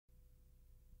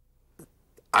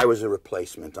I was a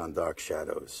replacement on Dark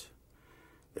Shadows.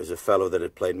 There's a fellow that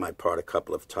had played my part a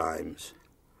couple of times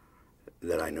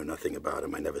that I knew nothing about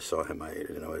him. I never saw him. I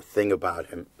didn't know a thing about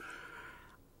him.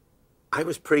 I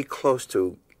was pretty close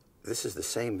to, this is the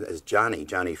same as Johnny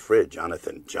Frid,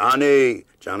 Jonathan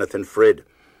Frid.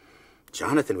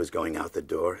 Jonathan was going out the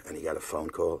door, and he got a phone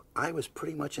call. I was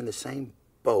pretty much in the same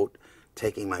boat,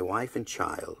 taking my wife and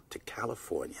child to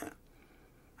California.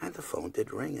 And the phone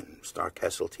did ring, and Stark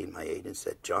Hesseltine, my agent,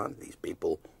 said, John, these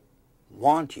people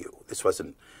want you. This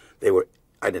wasn't,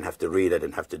 I didn't have to read, I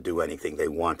didn't have to do anything. They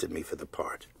wanted me for the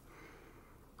part.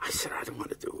 I said, I don't want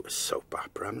to do a soap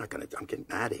opera. I'm getting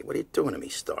out of here. What are you doing to me,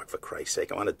 Stark, for Christ's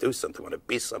sake? I want to do something. I want to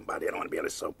be somebody. I don't want to be on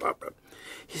a soap opera.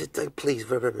 He said, please.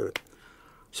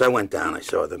 So I went down. I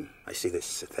saw them. I see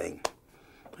this thing.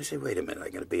 I said, wait a minute.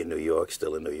 I'm going to be in New York,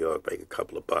 still in New York, make a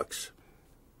couple of bucks,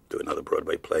 do another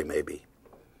Broadway play maybe.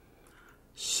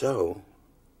 So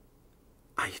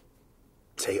I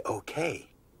say okay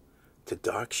to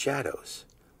Dark Shadows,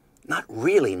 not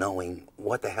really knowing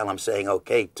what the hell I'm saying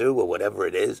okay to or whatever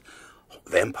it is.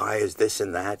 Vampires, this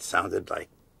and that, sounded like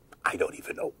I don't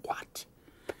even know what.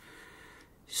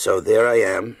 So there I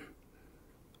am.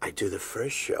 I do the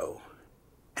first show,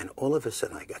 and all of a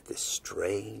sudden I got this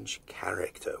strange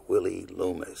character, Willie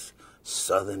Loomis,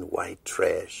 southern white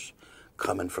trash,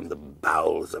 coming from the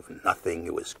bowels of nothing.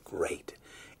 It was great.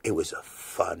 It was a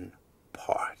fun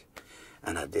part.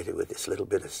 And I did it with this little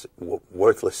bit of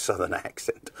worthless southern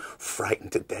accent,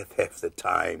 frightened to death half the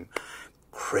time,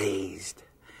 crazed,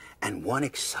 and one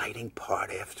exciting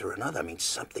part after another. I mean,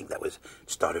 something that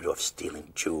started off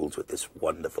stealing jewels with this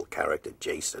wonderful character,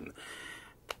 Jason.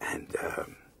 And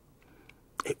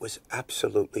it was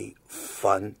absolutely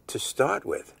fun to start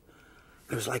with.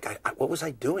 It was like, what was I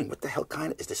doing? What the hell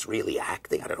is this really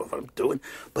acting? I don't know what I'm doing.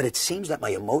 But it seems that my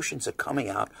emotions are coming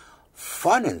out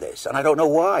fun in this, and I don't know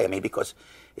why. I mean, because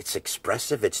it's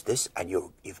expressive, it's this, and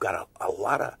you've got a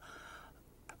lot of,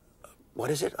 what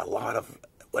is it? A lot of,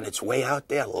 when it's way out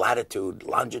there, latitude,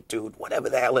 longitude, whatever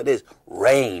the hell it is,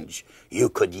 range. You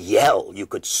could yell, you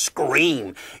could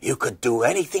scream, you could do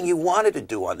anything you wanted to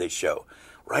do on this show.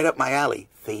 Right up my alley.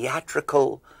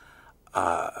 Theatrical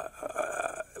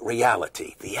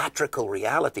reality,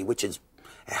 which is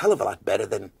a hell of a lot better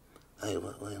than, hey,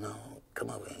 well, you know, come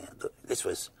over here. This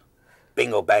was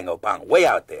bingo, bango, bong, way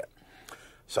out there.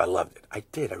 So I loved it.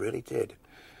 I really did.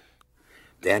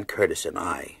 Dan Curtis and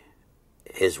I,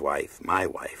 his wife, my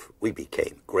wife, we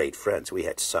became great friends. We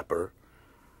had supper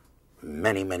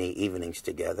many, many evenings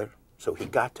together. So he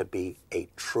got to be a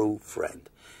true friend.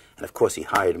 And of course, he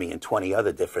hired me in 20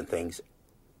 other different things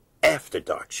after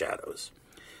Dark Shadows.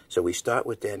 So we start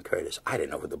with Dan Curtis. I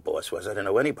didn't know who the boss was. I didn't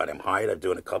know anybody. I'm hired. I'm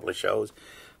doing a couple of shows.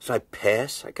 So I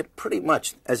pass. I could pretty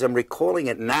much, as I'm recalling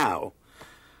it now,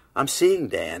 I'm seeing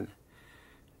Dan,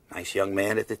 nice young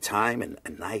man at the time, and a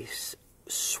nice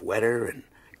sweater and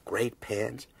great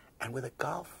pants, and with a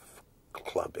golf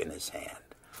club in his hand,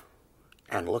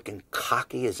 and looking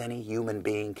cocky as any human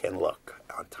being can look,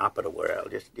 on top of the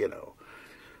world, just, you know,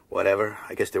 whatever.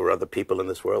 I guess there were other people in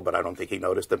this world, but I don't think he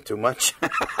noticed them too much.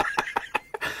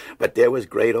 But there was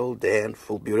great old Dan,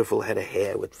 full, beautiful head of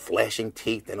hair with flashing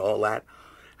teeth and all that.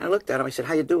 And I looked at him, I said,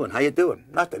 how you doing? How you doing?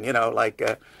 Nothing, you know, like,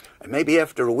 and maybe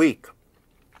after a week,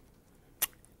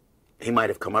 he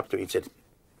might have come up to me and said,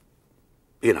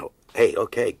 you know, hey,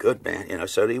 okay, good, man. You know,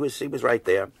 so he was right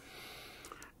there.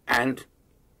 And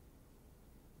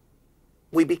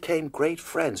we became great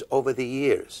friends over the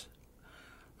years.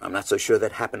 I'm not so sure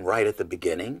that happened right at the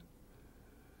beginning.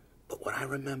 But what I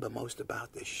remember most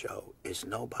about this show is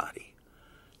nobody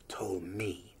told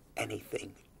me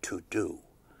anything to do.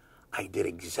 I did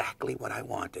exactly what I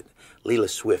wanted. Leela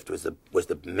Swift was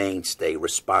the mainstay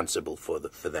responsible for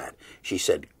that. She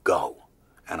said, go.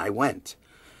 And I went.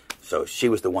 So she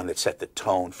was the one that set the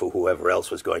tone for whoever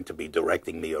else was going to be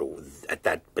directing me at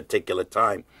that particular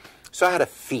time. So I had a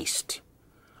feast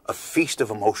of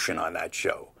emotion on that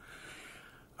show.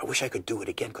 I wish I could do it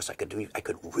again, because I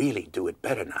could really do it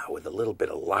better now with a little bit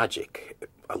of logic,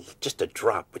 just a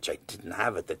drop, which I didn't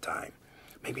have at the time.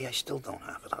 Maybe I still don't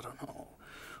have it, I don't know.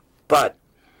 But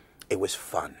it was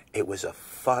fun. It was a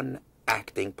fun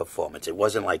acting performance. It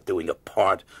wasn't like doing a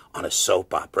part on a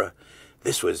soap opera.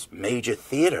 This was major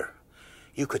theater.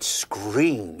 You could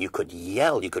scream, you could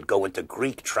yell, you could go into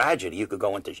Greek tragedy, you could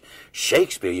go into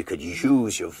Shakespeare, you could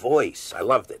use your voice. I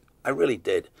loved it. I really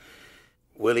did.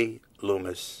 Willie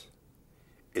Loomis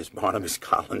is Barnabas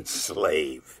Collins'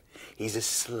 slave. He's a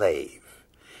slave.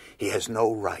 He has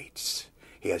no rights.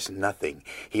 He has nothing.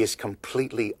 He is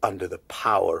completely under the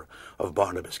power of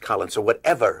Barnabas Collins. So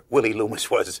whatever Willie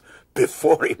Loomis was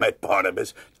before he met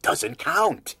Barnabas doesn't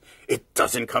count. It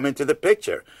doesn't come into the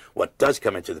picture. What does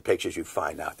come into the picture is you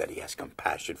find out that he has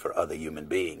compassion for other human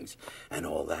beings and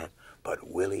all that. But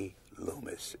Willie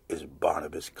Loomis is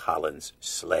Barnabas Collins'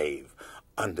 slave,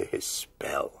 under his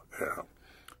spell.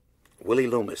 Willie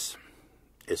Loomis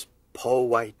is po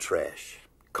white trash,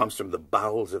 comes from the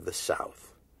bowels of the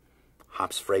South,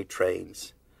 hops freight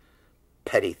trains,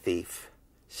 petty thief,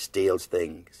 steals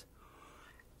things.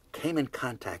 Came in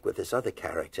contact with this other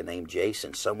character named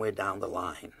Jason somewhere down the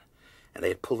line, and they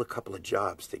had pulled a couple of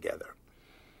jobs together.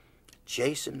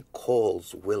 Jason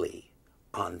calls Willie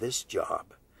on this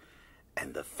job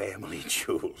and the family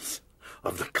jewels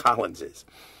of the Collinses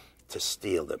to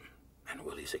steal them. And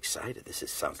Willie's excited. This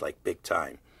sounds like big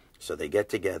time. So they get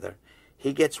together.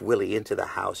 He gets Willie into the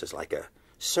house as like a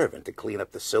servant to clean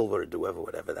up the silver or do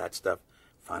whatever that stuff.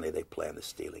 Finally, they plan the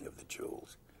stealing of the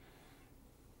jewels.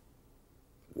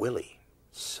 Willie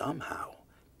somehow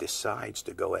decides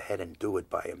to go ahead and do it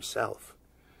by himself.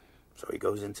 So he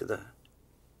goes into the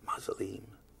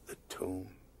mausoleum, the tomb.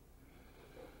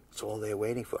 It's all there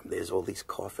waiting for him. There's all these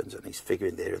coffins, and he's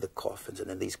figuring there are the coffins,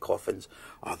 and in these coffins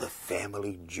are the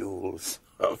family jewels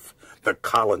of the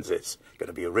Collinses. Going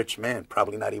to be a rich man,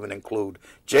 probably not even include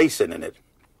Jason in it.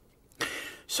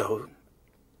 So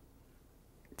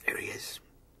there he is.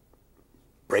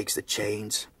 Breaks the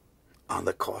chains on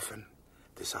the coffin.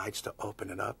 Decides to open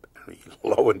it up, and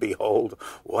lo and behold,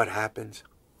 what happens?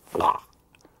 Blah!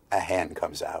 A hand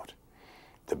comes out.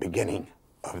 The beginning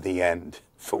of the end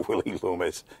for Willie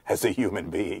Loomis as a human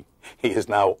being. He is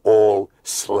now all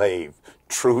slave,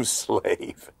 true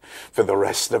slave, for the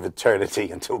rest of eternity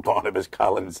until Barnabas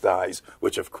Collins dies,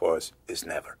 which of course is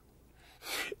never.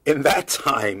 In that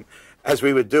time, as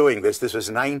we were doing this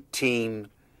was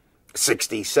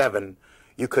 1967,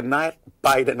 you could not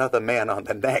bite another man on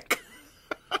the neck.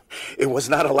 It was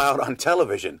not allowed on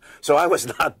television. So I was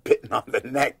not bitten on the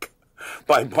neck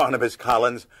by Barnabas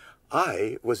Collins.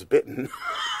 I was bitten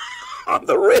on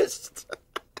the wrist.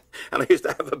 And I used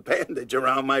to have a bandage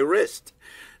around my wrist.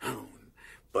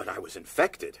 But I was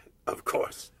infected, of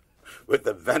course, with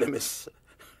the venomous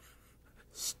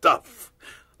stuff.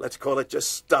 Let's call it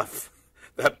just stuff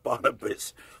that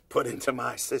Barnabas put into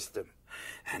my system.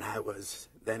 And I was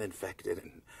then infected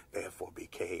and therefore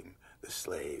became the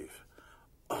slave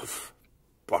of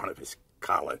Barnabas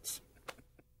Collins.